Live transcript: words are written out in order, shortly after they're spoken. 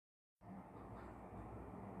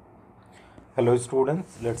Hello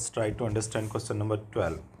students, let's try to understand question number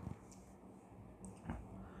 12.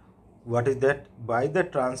 What is that? By the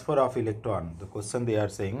transfer of electron, the question they are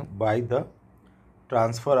saying, by the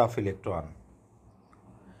transfer of electron,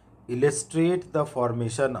 illustrate the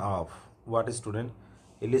formation of, what is student?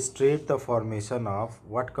 Illustrate the formation of,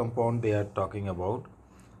 what compound they are talking about?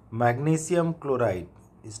 Magnesium chloride.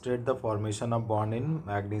 Illustrate the formation of bond in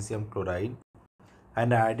magnesium chloride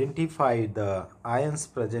and identify the ions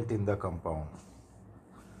present in the compound.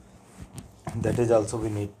 That is also we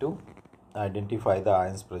need to identify the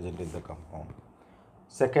ions present in the compound.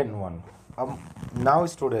 Second one, now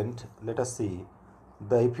student, let us see,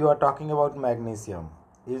 if you are talking about magnesium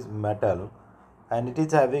is metal and it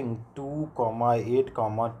is having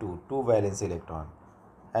 2,8,2 two valence electron,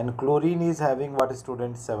 and chlorine is having what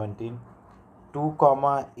student? 17,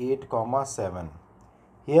 2,8,7.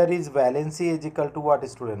 Here is valency is equal to what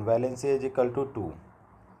student? Valency is equal to 2.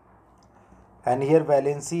 And here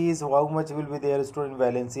valency is how much will be there student?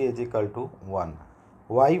 Valency is equal to 1.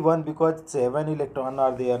 Why 1? Because 7 electron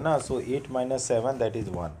are there na, so 8 minus 7, that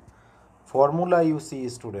is 1. Formula you see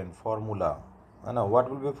student, formula, what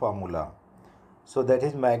will be formula? So that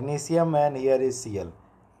is magnesium and here is Cl.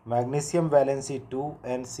 Magnesium valency 2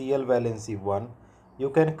 and Cl valency 1.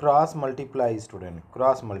 You can cross multiply student,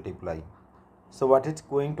 cross multiply. So what is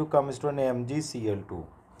going to come student? MgCl2.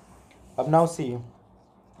 Now see,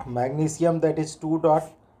 magnesium, that is 2 dot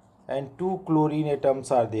and 2 chlorine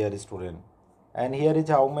atoms are there student, and here is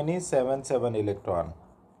how many? 7 electron.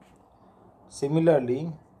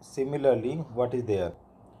 Similarly what is there?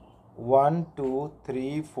 1 2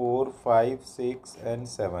 3 4 5 6 and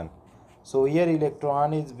 7. So here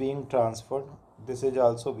electron is being transferred, this is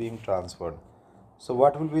also being transferred. So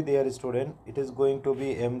what will be there student? It is going to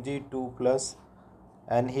be Mg2 plus,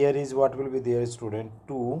 and here is what will be there student?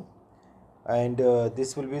 2, and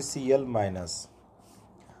this will be Cl minus.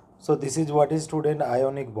 So this is what is student?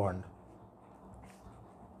 Ionic bond.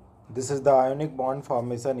 This is the ionic bond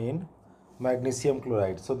formation in magnesium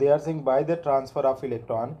chloride. So they are saying by the transfer of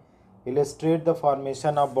electron, illustrate the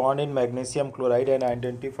formation of bond in magnesium chloride and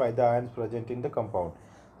identify the ions present in the compound.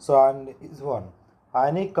 So is one.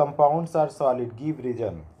 Ionic compounds are solid. Give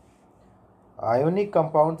reason. Ionic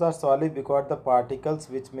compounds are solid because the particles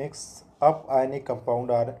which makes up ionic compound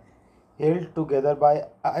are held together by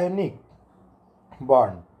ionic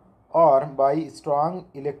bond or by strong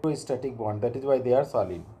electrostatic bond. That is why they are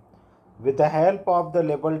solid. With the help of the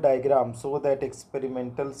label diagram, show that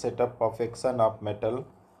experimental setup of action of metal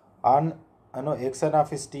on action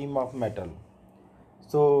of steam of metal.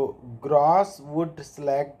 So gross wood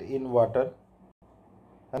slacked in water,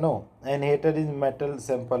 and heater is metal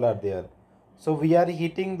sample are there. So we are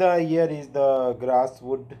heating the, here is the grass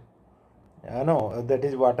wood, that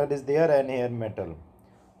is water is there, and here metal.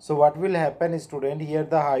 So what will happen student? Here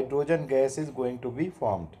the hydrogen gas is going to be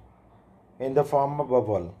formed in the form of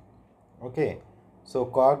bubble. Okay, so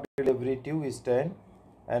cork derivative is 10,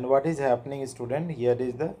 and what is happening student? Here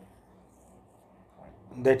is the,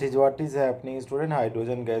 that is what is happening student?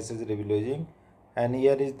 Hydrogen gas is releasing, and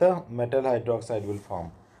here is the metal hydroxide will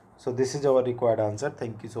form. So this is our required answer.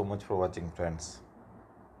 Thank you so much for watching friends.